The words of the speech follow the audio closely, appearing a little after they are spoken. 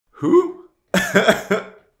Who?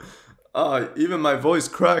 Even my voice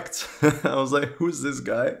cracked. I was like, who's this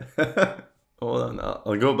guy? Hold on,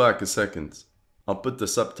 I'll go back a second. I'll put the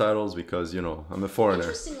subtitles because, you know, I'm a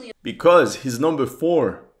foreigner. Because he's number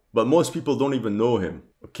 4, but most people don't even know him.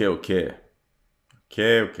 Okay.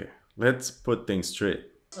 Let's put things straight.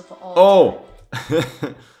 Oh!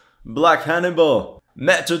 Black Hannibal!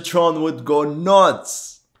 Metatron would go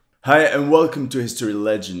nuts! Hi and welcome to History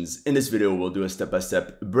Legends. In this video we'll do a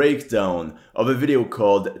step-by-step breakdown of a video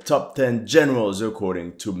called Top 10 Generals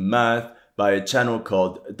According to Math by a channel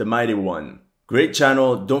called The Mighty One. Great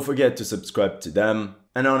channel, don't forget to subscribe to them.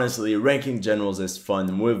 And honestly, ranking generals is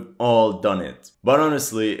fun, we've all done it. But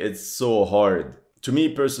honestly, it's so hard. To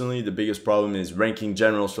me personally, the biggest problem is ranking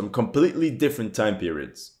generals from completely different time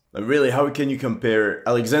periods. Like really, how can you compare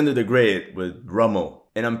Alexander the Great with Rommel?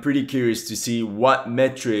 And I'm pretty curious to see what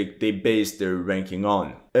metric they base their ranking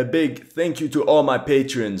on. A big thank you to all my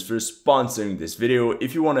patrons for sponsoring this video.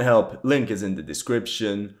 If you want to help, link is in the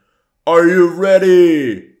description. Are you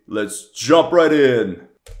ready? Let's jump right in.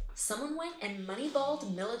 Someone went and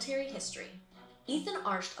moneyballed military history. Ethan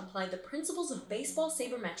Arsht applied the principles of baseball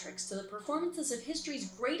sabermetrics to the performances of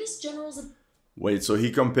history's greatest generals. Wait, so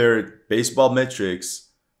he compared baseball metrics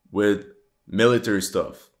with military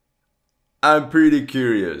stuff. I'm pretty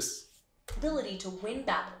curious. Ability to win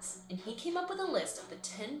battles, and he came up with a list of the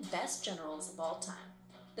 10 best generals of all time.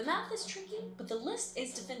 The math is tricky, but the list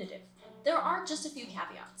is definitive. There are just a few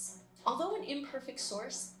caveats. Although an imperfect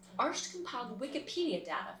source, Arsht compiled Wikipedia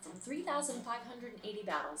data from 3,580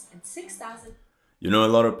 battles and 6,000... You know, a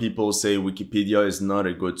lot of people say Wikipedia is not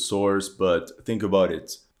a good source, but think about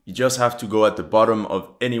it. You just have to go at the bottom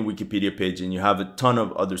of any Wikipedia page and you have a ton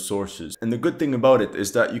of other sources. And the good thing about it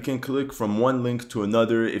is that you can click from one link to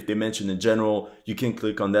another. If they mention a general, you can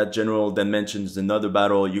click on that general, then mentions another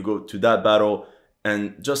battle, you go to that battle.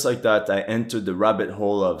 And just like that, I entered the rabbit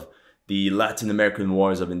hole of the Latin American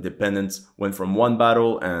Wars of Independence, went from one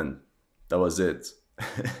battle and that was it.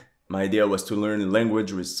 My idea was to learn a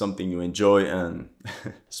language with something you enjoy and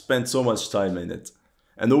spend so much time in it.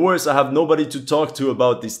 And the worst, I have nobody to talk to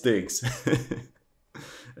about these things.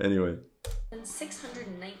 Anyway. And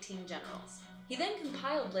 619 generals. He then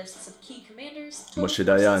compiled lists of key commanders, Moshe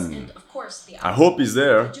Dayan. and of course the I hope he's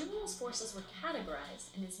there. The general's forces were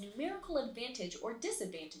categorized and his numerical advantage or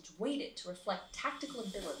disadvantage weighted to reflect tactical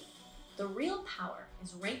ability. The real power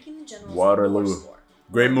is ranking the general's war score.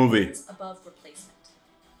 Great movie. Above replacement.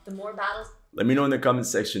 The more battles... Let me know in the comment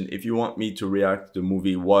section if you want me to react to the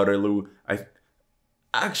movie Waterloo.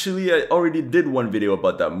 Actually, I already did one video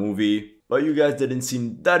about that movie, but you guys didn't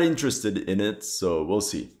seem that interested in it, so we'll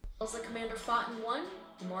see. As the commander fought and won,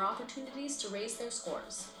 the more opportunities to raise their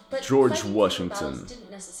scores. But George Washington.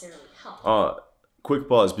 Didn't necessarily help. Quick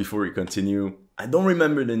pause before we continue. I don't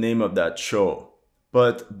remember the name of that show,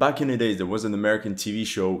 but back in the days there was an American TV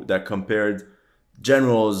show that compared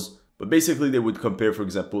generals, but basically they would compare, for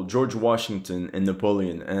example, George Washington and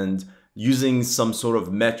Napoleon, and using some sort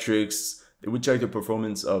of metrics, they would check the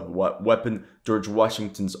performance of what weapon George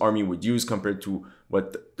Washington's army would use compared to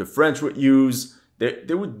what the French would use.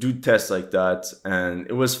 They would do tests like that, and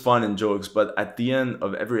it was fun and jokes, but at the end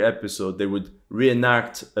of every episode, they would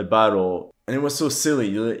reenact a battle, and it was so silly.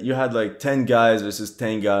 You had like 10 guys versus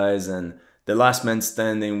 10 guys, and the last man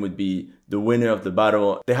standing would be the winner of the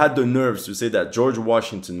battle. They had the nerves to say that George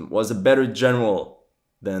Washington was a better general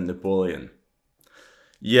than Napoleon.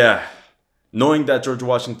 Yeah. Knowing that George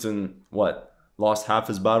Washington, lost half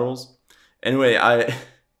his battles? Anyway, I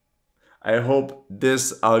hope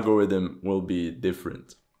this algorithm will be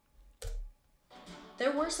different.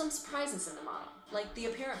 There were some surprises in the model, like the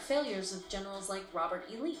apparent failures of generals like Robert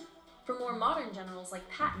E. Lee. For more modern generals like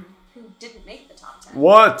Patton, who didn't make the top 10.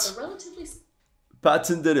 What? Relatively...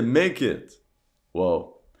 Patton didn't make it.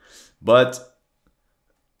 Whoa. But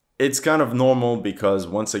it's kind of normal because,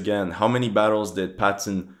 once again, how many battles did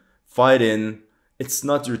Patton fight in? It's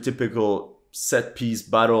not your typical set piece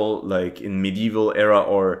battle like in medieval era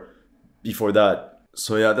or before that.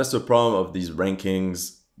 So yeah, that's the problem of these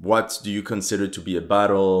rankings. What do you consider to be a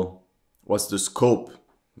battle? What's the scope?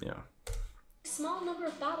 Yeah. A small number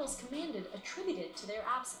of battles commanded attributed to their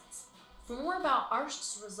absence. For more about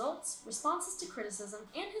Arsht's results, responses to criticism,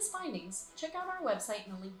 and his findings, check out our website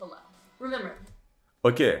in the link below. Remember,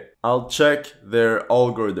 okay, I'll check their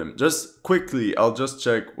algorithm. Just quickly, I'll just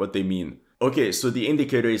check what they mean. Okay, so the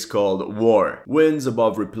indicator is called WAR, wins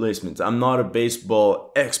above replacement. I'm not a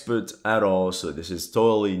baseball expert at all, so this is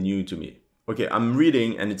totally new to me. Okay, I'm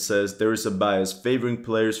reading and it says there is a bias favoring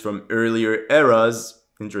players from earlier eras,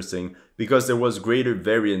 interesting, because there was greater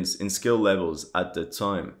variance in skill levels at the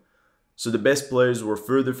time. So the best players were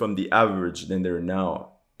further from the average than they're now.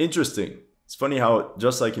 Interesting. It's funny how,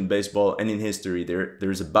 just like in baseball and in history,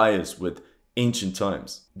 there's a bias with ancient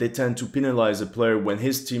times. They tend to penalize a player when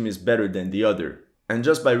his team is better than the other. And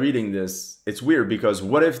just by reading this, it's weird because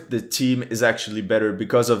what if the team is actually better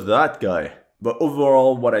because of that guy? But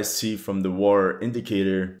overall, what I see from the WAR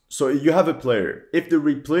indicator, so you have a player. If the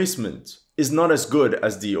replacement is not as good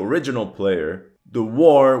as the original player, the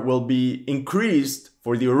WAR will be increased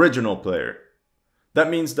for the original player. That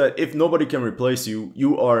means that if nobody can replace you,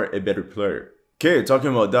 you are a better player. Okay, talking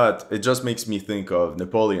about that, it just makes me think of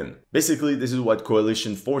Napoleon. Basically, this is what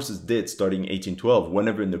coalition forces did starting 1812.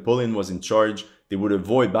 Whenever Napoleon was in charge, they would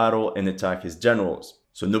avoid battle and attack his generals.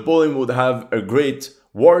 So Napoleon would have a great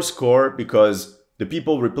war score because the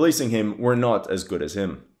people replacing him were not as good as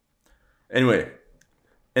him. Anyway,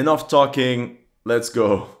 enough talking, let's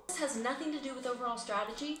go. This has nothing to do with overall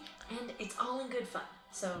strategy, and it's all in good fun.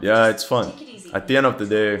 So yeah, it's fun. Take it easy. At the end of the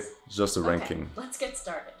day, it's just a ranking. Let's get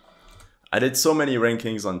started. I did so many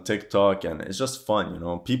rankings on TikTok and it's just fun, you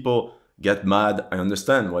know. People get mad. I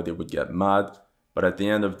understand why they would get mad, but at the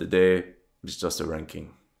end of the day, it's just a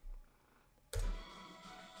ranking.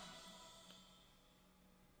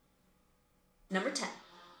 Number 10,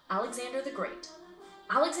 Alexander the Great.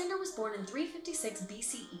 Alexander was born in 356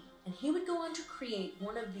 BCE, and he would go on to create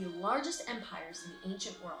one of the largest empires in the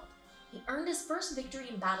ancient world. He earned his first victory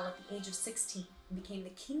in battle at the age of 16 and became the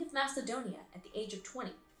king of Macedonia at the age of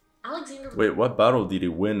 20. Alexander. Wait, what battle did he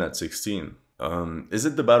win at 16? Is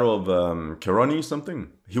it the battle of Keroni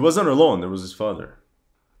something? He wasn't alone, there was his father.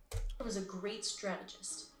 He was a great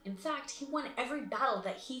strategist. In fact, he won every battle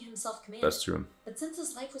that he himself commanded. That's true. But since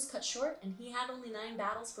his life was cut short and he had only 9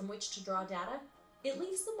 battles from which to draw data, it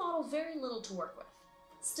leaves the model very little to work with.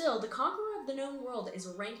 Still, the conqueror of the known world is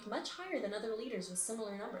ranked much higher than other leaders with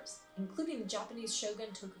similar numbers, including the Japanese shogun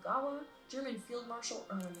Tokugawa, German Field Marshal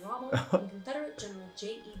Erwin Rommel, and Confederate General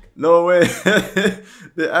J.E. No way!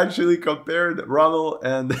 They actually compared Rommel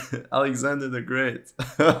and Alexander the Great.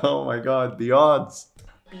 Oh my god, the odds!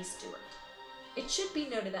 B. Stewart. It should be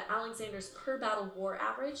noted that Alexander's per-battle war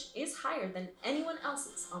average is higher than anyone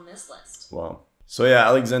else's on this list. Wow. So yeah,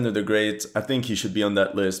 Alexander the Great, I think he should be on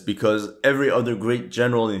that list because every other great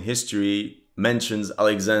general in history mentions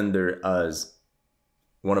Alexander as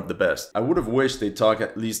one of the best. I would have wished they talk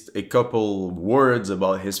at least a couple words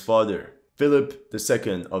about his father, Philip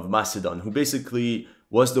II of Macedon, who basically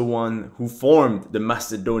was the one who formed the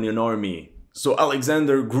Macedonian army. So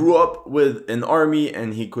Alexander grew up with an army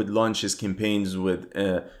and he could launch his campaigns with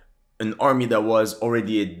an army that was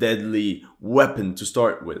already a deadly weapon to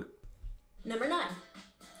start with. Number 9,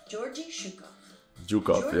 Georgy Zhukov.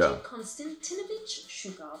 Zhukov, Georgy yeah. Konstantinovich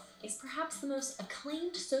Zhukov is perhaps the most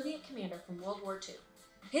acclaimed Soviet commander from World War II.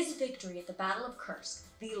 His victory at the Battle of Kursk,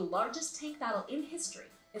 the largest tank battle in history,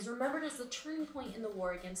 is remembered as the turning point in the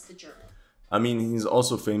war against the Germans. I mean, he's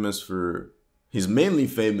also famous for... He's mainly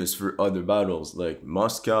famous for other battles like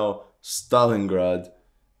Moscow, Stalingrad,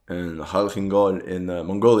 and Khalkhin in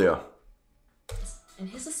Mongolia. And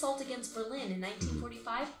his assault against Berlin in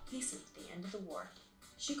 1945 hastened the end of the war.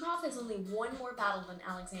 Zhukov has only one more battle than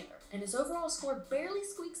Alexander, and his overall score barely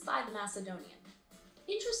squeaks by the Macedonian.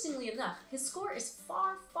 Interestingly enough, his score is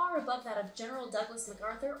far, far above that of General Douglas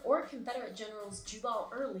MacArthur or Confederate Generals Jubal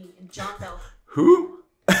Early and John Bell. Who?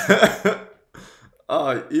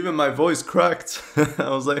 Even my voice cracked. I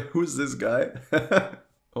was like, who's this guy?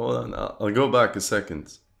 Hold on, I'll go back a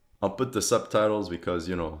second. I'll put the subtitles because,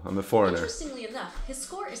 you know, I'm a foreigner. Interestingly enough, his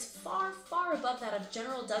score is far, far above that of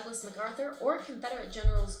General Douglas MacArthur or Confederate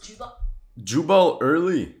Generals Jubal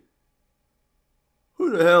Early?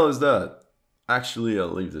 Who the hell is that? Actually, I'll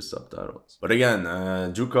leave the subtitles. But again,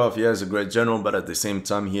 Zhukov, yeah, is a great general, but at the same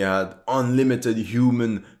time, he had unlimited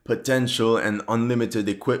human potential and unlimited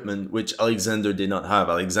equipment, which Alexander did not have.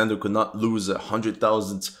 Alexander could not lose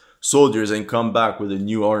 100,000 soldiers and come back with a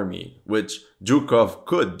new army, which Zhukov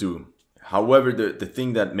could do. However, the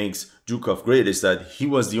thing that makes Zhukov great is that he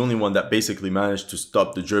was the only one that basically managed to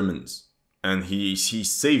stop the Germans. And he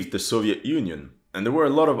saved the Soviet Union. And there were a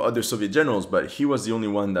lot of other Soviet generals, but he was the only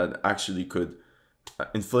one that actually could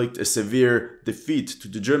inflict a severe defeat to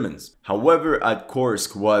the Germans. However, at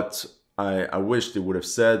Kursk, what I wish they would have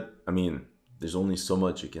said, I mean, there's only so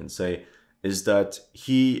much you can say, is that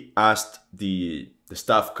he asked the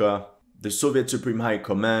Stavka, the Soviet Supreme High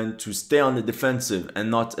Command, to stay on the defensive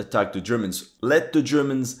and not attack the Germans. Let the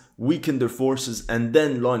Germans weaken their forces and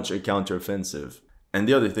then launch a counteroffensive. And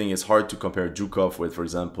the other thing is hard to compare Zhukov with, for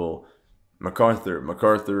example, MacArthur.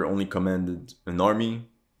 MacArthur only commanded an army.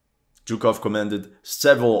 Zhukov commanded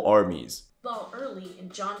several armies. Ball Early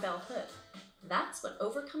and John Bell Hood. that's what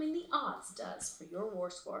overcoming the odds does for your war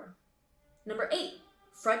score. Number 8.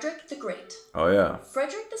 Frederick the Great. Oh yeah.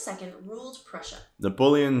 Frederick II ruled Prussia.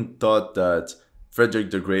 Napoleon thought that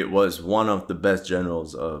Frederick the Great was one of the best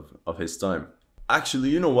generals of his time. Actually,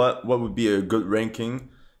 you know what? What would be a good ranking?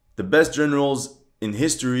 The best generals in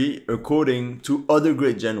history according to other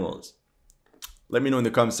great generals. Let me know in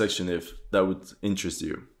the comment section if that would interest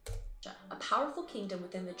you. A powerful kingdom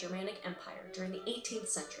within the Germanic Empire during the 18th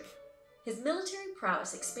century. His military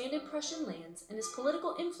prowess expanded Prussian lands, and his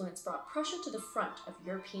political influence brought Prussia to the front of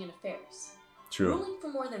European affairs. True. Ruling for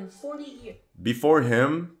more than 40 years. Before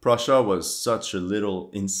him, Prussia was such a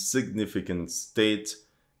little insignificant state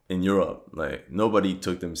in Europe. Like, nobody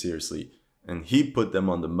took them seriously. And he put them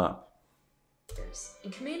on the map.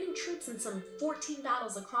 And commanding troops in some 14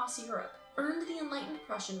 battles across Europe, earned the enlightened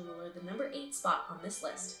Prussian ruler the number 8 spot on this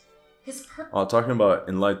list. Talking about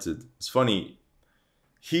enlightened, it's funny.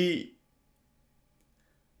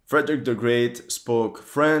 Frederick the Great spoke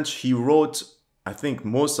French. He wrote, I think,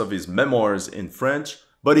 most of his memoirs in French,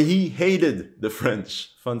 but he hated the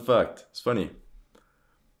French. Fun fact. It's funny.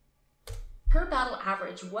 Her battle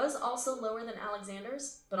average was also lower than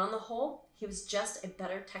Alexander's, but on the whole, he was just a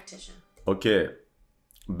better tactician. Okay,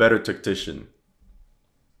 better tactician.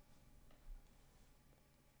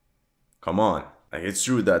 Come on. Like, it's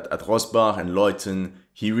true that at Rosbach and Leuthen,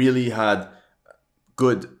 he really had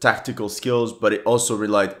good tactical skills, but it also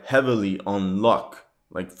relied heavily on luck.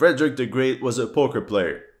 Like, Frederick the Great was a poker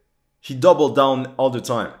player. He doubled down all the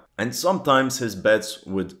time. And sometimes his bets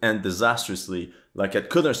would end disastrously, like at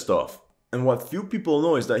Kudderstoff. And what few people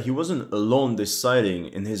know is that he wasn't alone deciding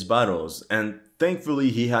in his battles. And thankfully,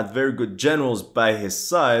 he had very good generals by his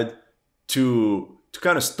side to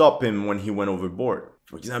kind of stop him when he went overboard.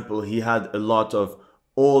 For example, he had a lot of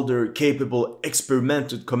older, capable,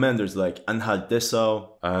 experimented commanders like Anhalt Dessau.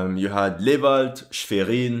 You had Lewald,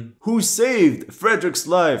 Schwerin, who saved Frederick's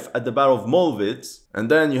life at the Battle of Mollwitz.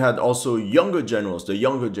 And then you had also younger generals, the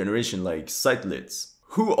younger generation like Seydlitz,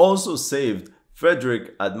 who also saved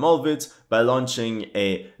Frederick at Mollwitz by launching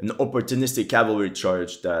an opportunistic cavalry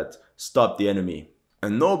charge that stopped the enemy.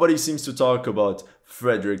 And nobody seems to talk about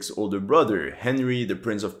Frederick's older brother, Henry, the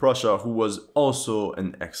Prince of Prussia, who was also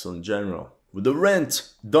an excellent general. With the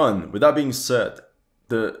rent done, with that being said,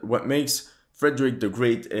 what makes Frederick the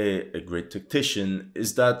Great a great tactician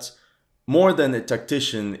is that more than a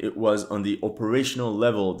tactician, it was on the operational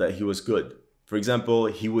level that he was good. For example,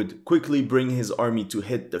 he would quickly bring his army to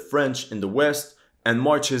hit the French in the west and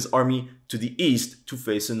march his army to the east to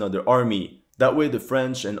face another army. That way the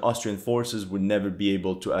French and Austrian forces would never be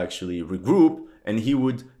able to actually regroup, and he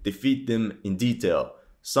would defeat them in detail.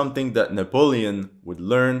 Something that Napoleon would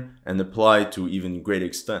learn and apply to even great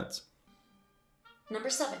extent.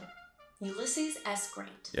 Number 7. Ulysses S.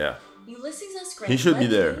 Grant. Yeah. Ulysses S. Grant he should led be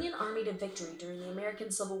there. the Union Army to victory during the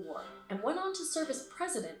American Civil War and went on to serve as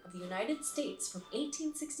President of the United States from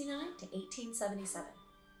 1869 to 1877.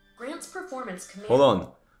 Grant's performance commanded... Hold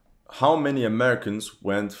on. How many Americans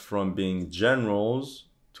went from being generals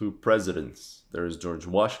to presidents? There's George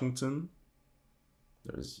Washington.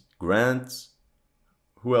 There's Grant.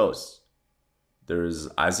 Who else? There's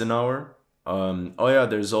Eisenhower. Oh yeah,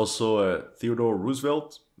 there's also Theodore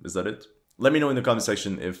Roosevelt. Is that it? Let me know in the comment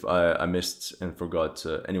section if I missed and forgot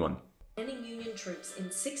anyone. Commanding Union troops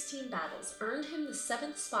in 16 battles earned him the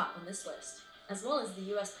 7th spot on this list, as well as the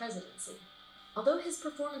U.S. presidency. Although his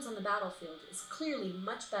performance on the battlefield is clearly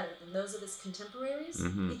much better than those of his contemporaries,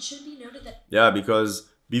 it should be noted that... Yeah, because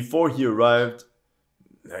before he arrived,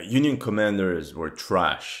 Union commanders were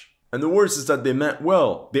trash. And the worst is that they meant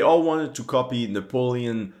well. They all wanted to copy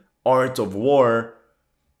Napoleon's art of war.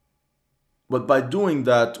 But by doing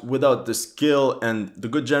that, without the skill and the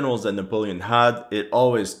good generals that Napoleon had, it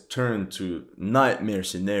always turned to nightmare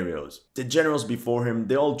scenarios. The generals before him,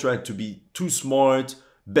 they all tried to be too smart,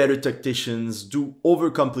 better tacticians, do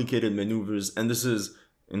overcomplicated maneuvers, and this is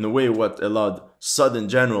in a way what allowed sudden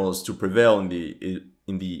generals to prevail in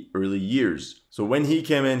the early years. So when he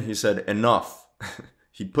came in, he said enough.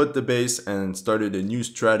 He put the base and started a new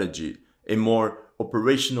strategy, a more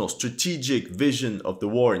operational, strategic vision of the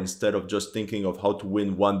war instead of just thinking of how to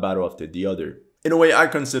win one battle after the other. In a way, I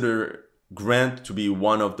consider Grant to be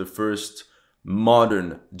one of the first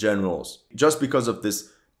modern generals, just because of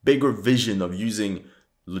this bigger vision of using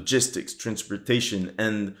logistics, transportation,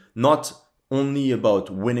 and not only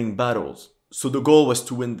about winning battles. So the goal was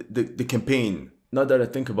to win the campaign. Now that I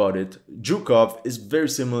think about it, Zhukov is very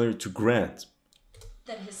similar to Grant.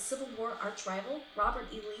 That his Civil War arch-rival, Robert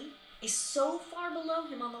E. Lee, is so far below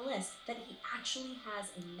him on the list that he actually has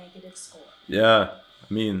a negative score. Yeah,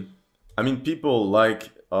 I mean people like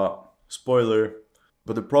Spoiler.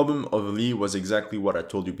 But the problem of Lee was exactly what I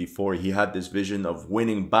told you before. He had this vision of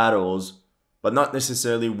winning battles, but not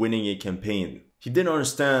necessarily winning a campaign. He didn't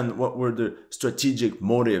understand what were the strategic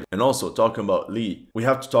motives. And also, talking about Lee, we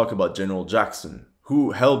have to talk about General Jackson,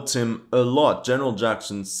 who helped him a lot. General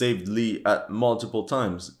Jackson saved Lee at multiple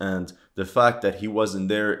times, and the fact that he wasn't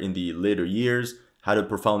there in the later years had a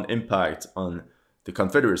profound impact on the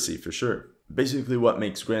Confederacy for sure. Basically, what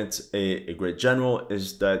makes Grant a great general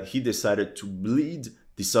is that he decided to lead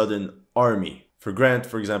the Southern Army. For Grant,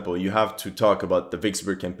 for example, you have to talk about the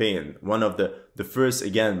Vicksburg campaign, one of the first,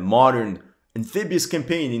 again, modern amphibious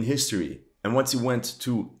campaign in history. And once he went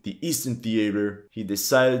to the Eastern Theater, he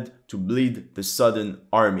decided to lead the Southern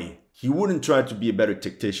Army. He wouldn't try to be a better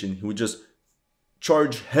tactician, he would just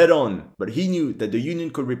charge head on. But he knew that the Union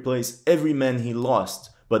could replace every man he lost.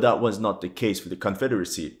 But that was not the case for the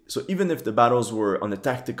Confederacy. So even if the battles were on a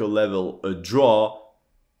tactical level a draw,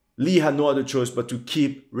 Lee had no other choice but to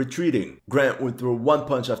keep retreating. Grant would throw one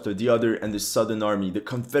punch after the other, and the Southern Army, the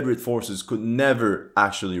Confederate forces, could never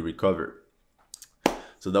actually recover.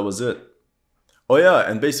 So that was it. Oh yeah,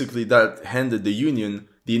 and basically that handed the Union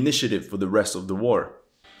the initiative for the rest of the war.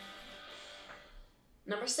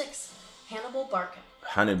 Number 6. Hannibal Barca.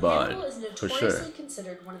 Hannibal is for notoriously sure.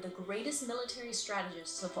 considered one of the greatest military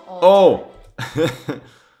strategists of all time. Oh!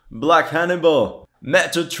 Black Hannibal!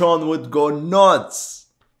 Metatron would go nuts!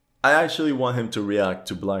 I actually want him to react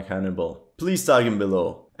to Black Hannibal. Please tag him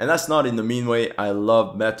below. And that's not in the mean way. I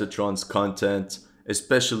love Metatron's content,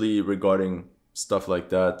 especially regarding stuff like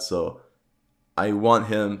that. So I want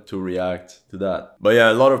him to react to that. But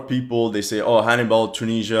yeah, a lot of people, they say, oh, Hannibal,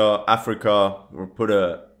 Tunisia, Africa, we'll put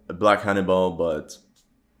a Black Hannibal, but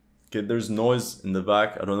okay, there's noise in the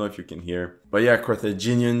back. I don't know if you can hear. But yeah,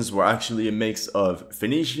 Carthaginians were actually a mix of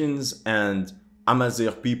Phoenicians and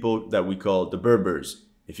Amazigh people that we call the Berbers.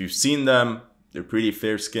 If you've seen them, they're pretty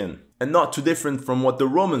fair skinned. And not too different from what the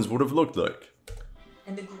Romans would have looked like.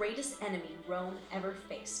 And the greatest enemy Rome ever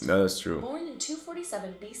faced. No, that's true. Born in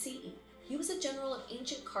 247 BCE, he was a general of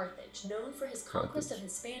ancient Carthage, known for his conquest of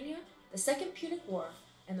Hispania, the Second Punic War,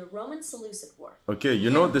 and the Roman Seleucid War. Okay, you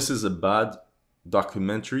know this is a bad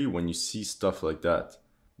documentary when you see stuff like that.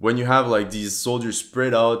 When you have like these soldiers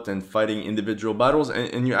spread out and fighting individual battles,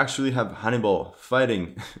 and you actually have Hannibal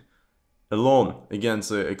fighting alone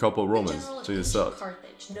against a couple of Romans to the south.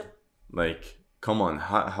 Carthage, Like, come on,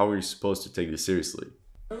 how are you supposed to take this seriously?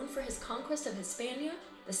 known for his conquest of Hispania,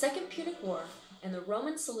 the Second Punic War, and the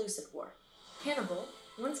Roman Seleucid War. Hannibal,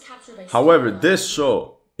 once captured by... However, this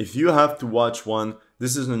show, if you have to watch one,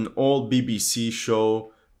 this is an old BBC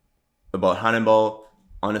show about Hannibal.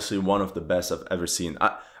 Honestly, one of the best I've ever seen.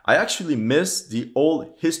 I actually miss the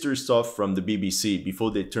old history stuff from the BBC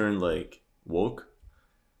before they turned like woke.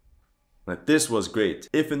 Like, this was great.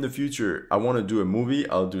 If in the future I want to do a movie,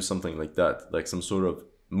 I'll do something like that, like some sort of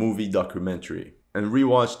movie documentary. And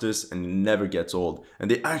rewatch this and it never gets old.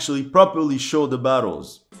 And they actually properly show the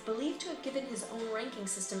battles. Is believed to have given his own ranking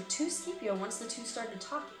system to Scipio once the two started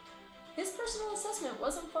talking. His personal assessment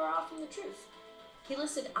wasn't far off from the truth. He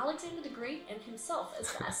listed Alexander the Great and himself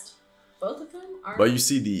as best, both of whom are... But you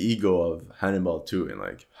see the ego of Hannibal too, and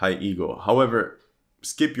like high ego. However,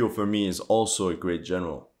 Scipio for me is also a great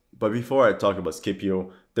general. But before I talk about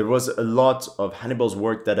Scipio, there was a lot of Hannibal's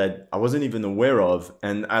work that I wasn't even aware of,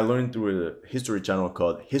 and I learned through a history channel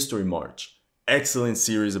called History March. Excellent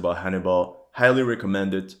series about Hannibal, highly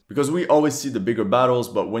recommend it. Because we always see the bigger battles,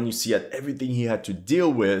 but when you see at everything he had to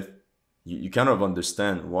deal with, you kind of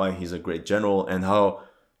understand why he's a great general and how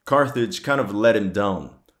Carthage kind of let him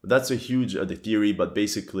down. That's a huge other theory, but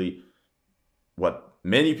basically what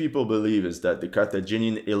many people believe is that the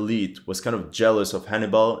Carthaginian elite was kind of jealous of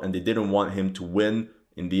Hannibal and they didn't want him to win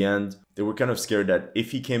in the end. They were kind of scared that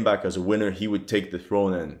if he came back as a winner, he would take the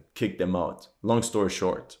throne and kick them out. Long story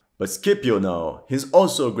short. But Scipio now, he's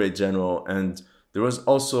also a great general, and there was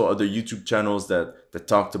also other YouTube channels that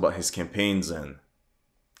talked about his campaigns, and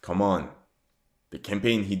come on, the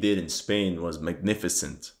campaign he did in Spain was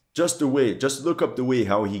magnificent. Just look up the way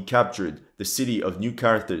how he captured the city of New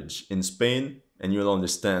Carthage in Spain, and you'll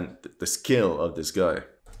understand the skill of this guy.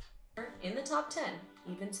 In the top 10,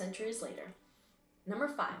 even centuries later. Number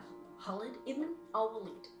 5, Khalid ibn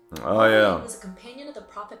al-Walid. Oh yeah. He was a companion of the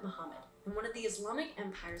Prophet Muhammad in one of the Islamic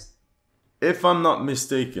empires. If I'm not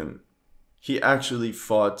mistaken, he actually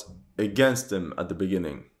fought against him at the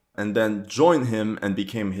beginning, and then joined him and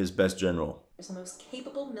became his best general. The most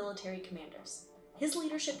capable military commanders. His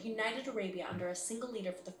leadership united Arabia under a single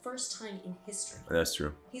leader for the first time in history. That's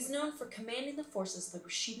true. He's known for commanding the forces of the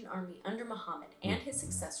Rashidun army under Muhammad and his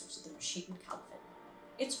successors of the Rashidun Caliphate.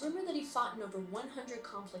 It's rumored that he fought in over 100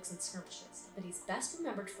 conflicts and skirmishes, but he's best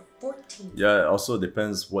remembered for 14. Yeah, it also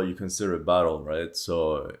depends what you consider a battle, right?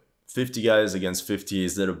 So 50 guys against 50,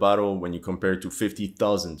 is that a battle when you compare it to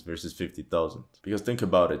 50,000 versus 50,000? Because think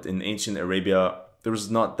about it, in ancient Arabia, there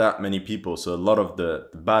was not that many people, so a lot of the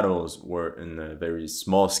battles were in a very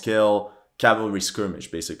small scale, cavalry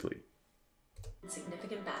skirmish, basically.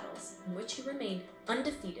 Significant battles in which he remained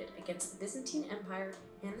undefeated against the Byzantine Empire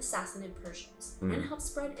and the Sassanid Persians, and helped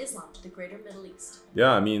spread Islam to the greater Middle East.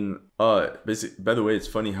 Yeah, I mean, by the way, it's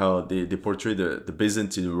funny how they portray the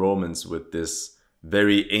Byzantine Romans with this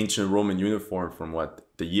very ancient Roman uniform from what,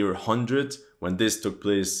 the year 100, when this took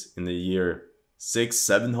place in the year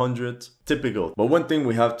 700. Typical. But one thing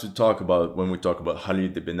we have to talk about when we talk about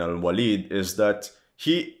Khalid ibn al-Walid is that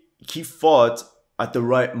he fought at the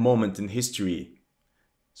right moment in history.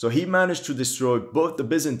 So he managed to destroy both the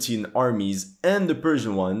Byzantine armies and the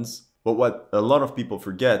Persian ones. But what a lot of people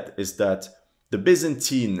forget is that the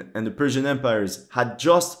Byzantine and the Persian empires had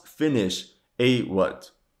just finished a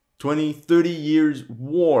 20-30 years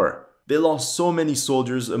war. They lost so many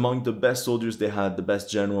soldiers, among the best soldiers they had, the best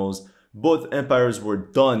generals. Both empires were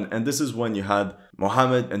done, and this is when you had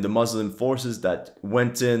Muhammad and the Muslim forces that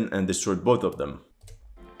went in and destroyed both of them.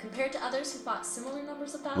 Compared to others who fought similar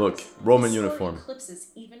numbers of battles, look, Roman his sword uniform eclipses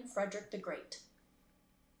even Frederick the Great.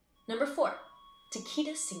 Number 4,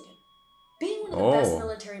 Takeda Shingen. Being one of the best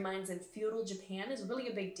military minds in feudal Japan is really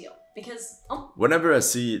a big deal because whenever I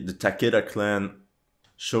see the Takeda clan,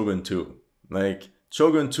 Shogun 2, like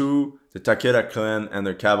Shogun 2, the Takeda clan and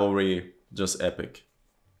their cavalry, just epic.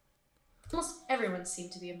 Almost everyone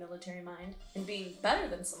seemed to be a military mind, and being better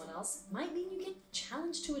than someone else might mean you get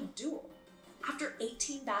challenged to a duel. After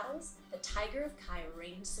 18 battles, the Tiger of Kai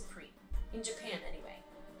reigned supreme, in Japan anyway.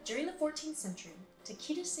 During the 14th century,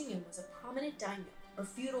 Takeda Shingen was a prominent daimyo, or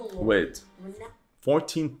feudal lord. Wait,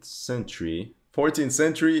 14th century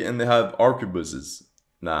and they have arquebuses.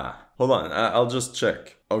 Nah, hold on, I'll just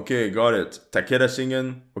check. Okay, got it. Takeda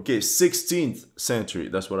Shingen. Okay, 16th century,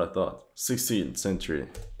 that's what I thought. 16th century.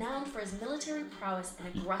 Known for his military prowess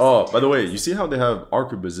and aggressive Oh, by the way, you see how they have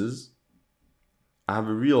arquebuses? I have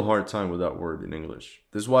a real hard time with that word in English.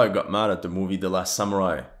 This is why I got mad at the movie The Last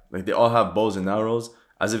Samurai. Like, they all have bows and arrows,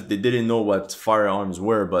 as if they didn't know what firearms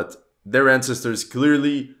were, but their ancestors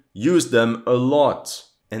clearly used them a lot.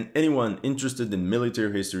 And anyone interested in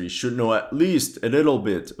military history should know at least a little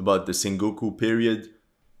bit about the Sengoku period.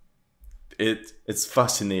 It's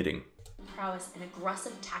fascinating. Prowess and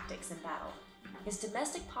aggressive tactics in battle. His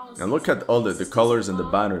domestic policies and look at all the colors and the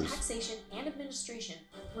banners. Taxation and administration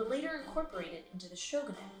were later incorporated into the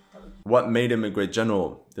shogunate. What made him a great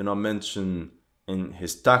general? They're not mentioned in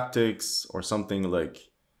his tactics or something like.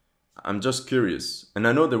 I'm just curious. And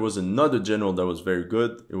I know there was another general that was very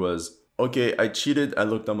good. It was, okay, I cheated, I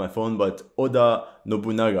looked on my phone, but Oda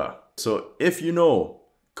Nobunaga. So if you know,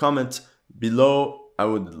 comment below. I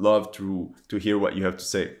would love to hear what you have to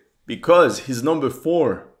say. Because he's number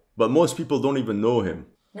 4, but most people don't even know him.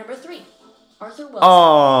 Number 3, Arthur Wellesley.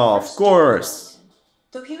 Oh, of course.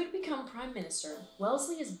 Though he would become prime minister,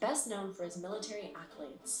 Wellesley is best known for his military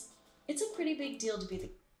accolades. It's a pretty big deal to be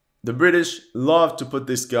the British love to put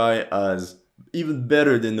this guy as even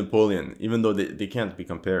better than Napoleon, even though they can't be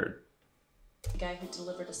compared. The guy who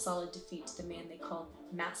delivered a solid defeat to the man they called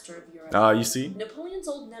Master of Europe. You see? Napoleon's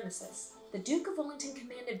old nemesis, the Duke of Wellington,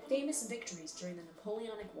 commanded famous victories during the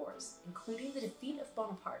Napoleonic Wars, including the defeat of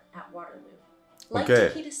Bonaparte at Waterloo. Like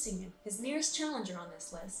Takeda Shingen, his nearest challenger on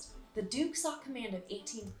this list, the Duke sought command of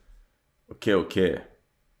 18... Okay.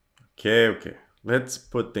 Let's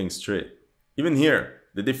put things straight. Even here,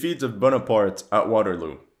 the defeat of Bonaparte at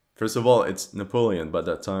Waterloo. First of all, it's Napoleon by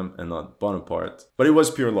that time and not Bonaparte. But it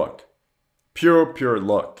was pure luck. Pure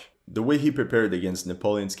luck. The way he prepared against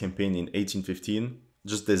Napoleon's campaign in 1815,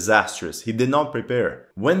 just disastrous. He did not prepare.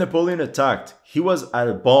 When Napoleon attacked, he was at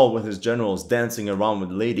a ball with his generals dancing around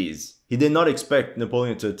with ladies. He did not expect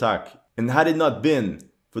Napoleon to attack. And had it not been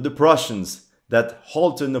for the Prussians that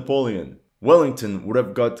halted Napoleon, Wellington would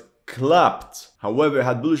have got clapped. However,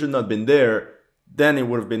 had Blücher not been there, then it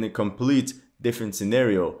would have been a complete different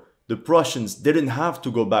scenario. The Prussians didn't have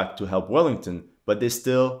to go back to help Wellington, but they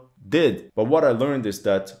still did. But what I learned is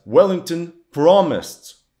that Wellington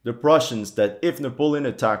promised the Prussians that if Napoleon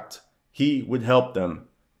attacked, he would help them.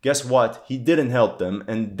 Guess what? He didn't help them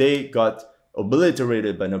and they got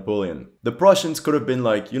obliterated by Napoleon. The Prussians could have been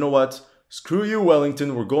like, you know what? Screw you,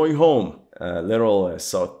 Wellington, we're going home. Little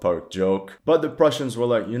South Park joke. But the Prussians were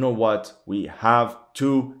like, you know what? We have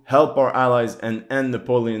to help our allies and end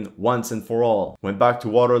Napoleon once and for all. Went back to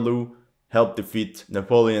Waterloo, helped defeat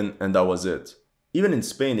Napoleon, and that was it. Even in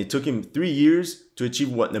Spain, it took him 3 years to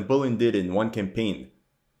achieve what Napoleon did in one campaign,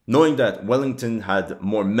 knowing that Wellington had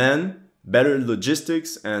more men, better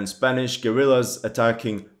logistics, and Spanish guerrillas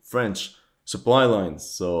attacking French supply lines.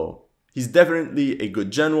 So he's definitely a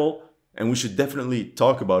good general, and we should definitely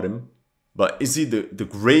talk about him. But is he the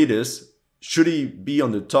greatest? Should he be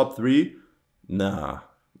on the top 3? Nah,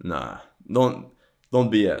 don't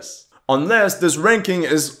BS. Unless this ranking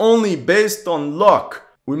is only based on luck,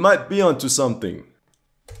 we might be onto something.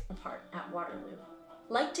 Apart at Waterloo.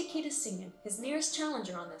 Like Takeda's Singen, his nearest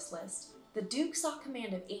challenger on this list, the Duke saw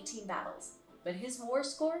command of 18 battles, but his war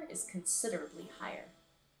score is considerably higher.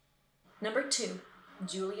 Number 2,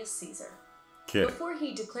 Julius Caesar. Okay. Before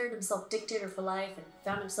he declared himself dictator for life and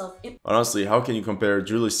found himself Honestly, how can you compare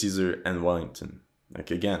Julius Caesar and Wellington?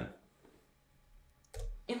 Like, again.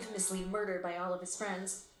 Infamously murdered by all of his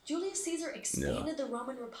friends, Julius Caesar expanded the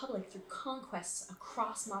Roman Republic through conquests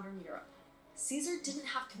across modern Europe. Caesar didn't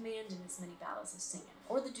have command in as many battles as Singen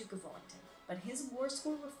or the Duke of Wellington, but his war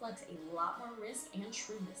score reflects a lot more risk and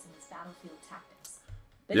shrewdness in his battlefield tactics.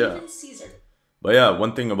 But even Caesar... But yeah,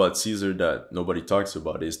 one thing about Caesar that nobody talks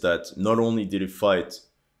about is that not only did he fight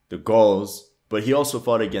the Gauls, but he also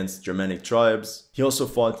fought against Germanic tribes. He also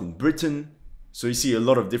fought in Britain. So you see a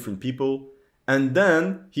lot of different people. And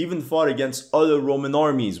then he even fought against other Roman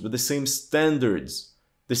armies with the same standards,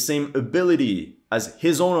 the same ability as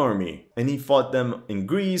his own army. And he fought them in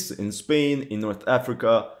Greece, in Spain, in North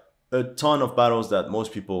Africa, a ton of battles that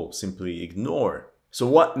most people simply ignore. So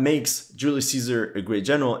what makes Julius Caesar a great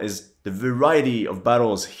general is the variety of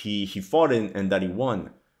battles he fought in and that he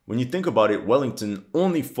won. When you think about it, Wellington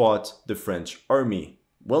only fought the French army.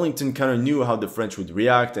 Wellington kind of knew how the French would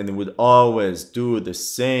react, and they would always do the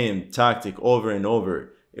same tactic over and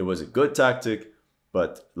over. It was a good tactic,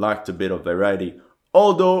 but lacked a bit of variety.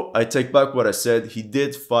 Although, I take back what I said, he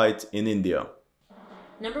did fight in India.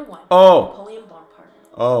 Number 1, Oh! Napoleon Bonaparte.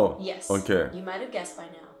 Oh, yes, okay. You might have guessed by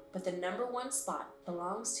now, but the number 1 spot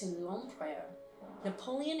belongs to l'Empereur.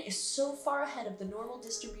 Napoleon is so far ahead of the normal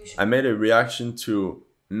distribution. I made a reaction to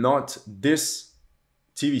not this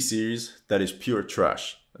TV series that is pure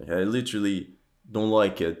trash. Like, I literally don't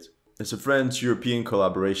like it. It's a French-European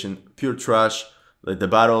collaboration, pure trash. Like the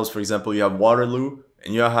battles, for example, you have Waterloo,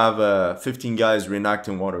 and you have 15 guys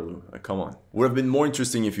reenacting Waterloo. Like, come on. Would have been more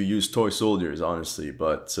interesting if you used toy soldiers, honestly,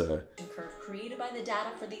 but... curve created by the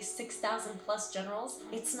data for these 6,000 plus generals,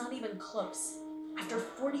 it's not even close. After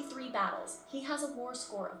 43 battles, he has a war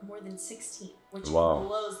score of more than 16, which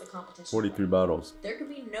blows the competition. 43 battles. There could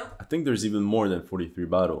be no... I think there's even more than 43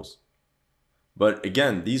 battles. But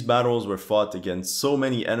again, these battles were fought against so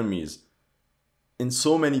many enemies in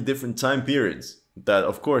so many different time periods that,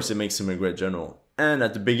 of course, it makes him a great general. And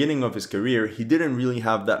at the beginning of his career, he didn't really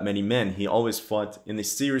have that many men. He always fought in a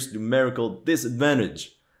serious numerical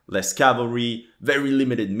disadvantage. Less cavalry, very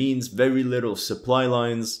limited means, very little supply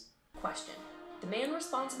lines. Question. The man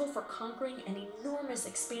responsible for conquering an enormous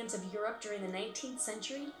expanse of Europe during the 19th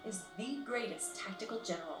century is the greatest tactical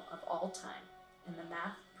general of all time, and the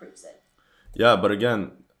math proves it. Yeah, but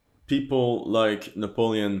again, people like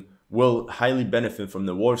Napoleon will highly benefit from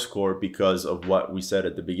the war score because of what we said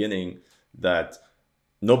at the beginning, that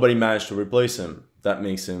nobody managed to replace him. That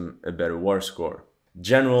makes him a better war score.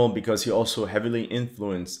 General, because he also heavily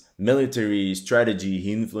influenced military strategy,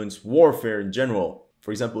 he influenced warfare in general. For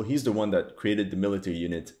example, he's the one that created the military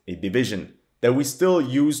unit, a division, that we still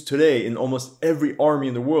use today in almost every army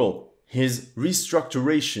in the world. His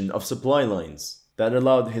restructuration of supply lines that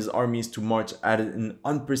allowed his armies to march at an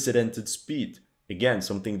unprecedented speed. Again,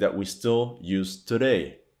 something that we still use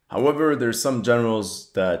today. However, there's some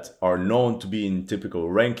generals that are known to be in typical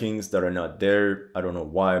rankings that are not there. I don't know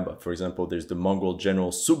why, but for example, there's the Mongol general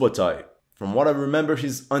Subutai. From what I remember,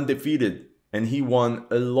 he's undefeated. And he won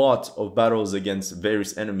a lot of battles against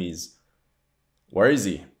various enemies. Where is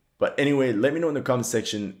he? But anyway, let me know in the comment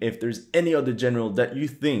section if there's any other general that you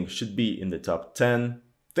think should be in the top 10.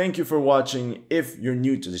 Thank you for watching. If you're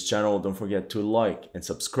new to this channel, don't forget to like and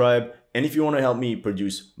subscribe. And if you want to help me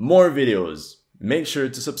produce more videos, make sure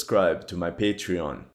to subscribe to my Patreon.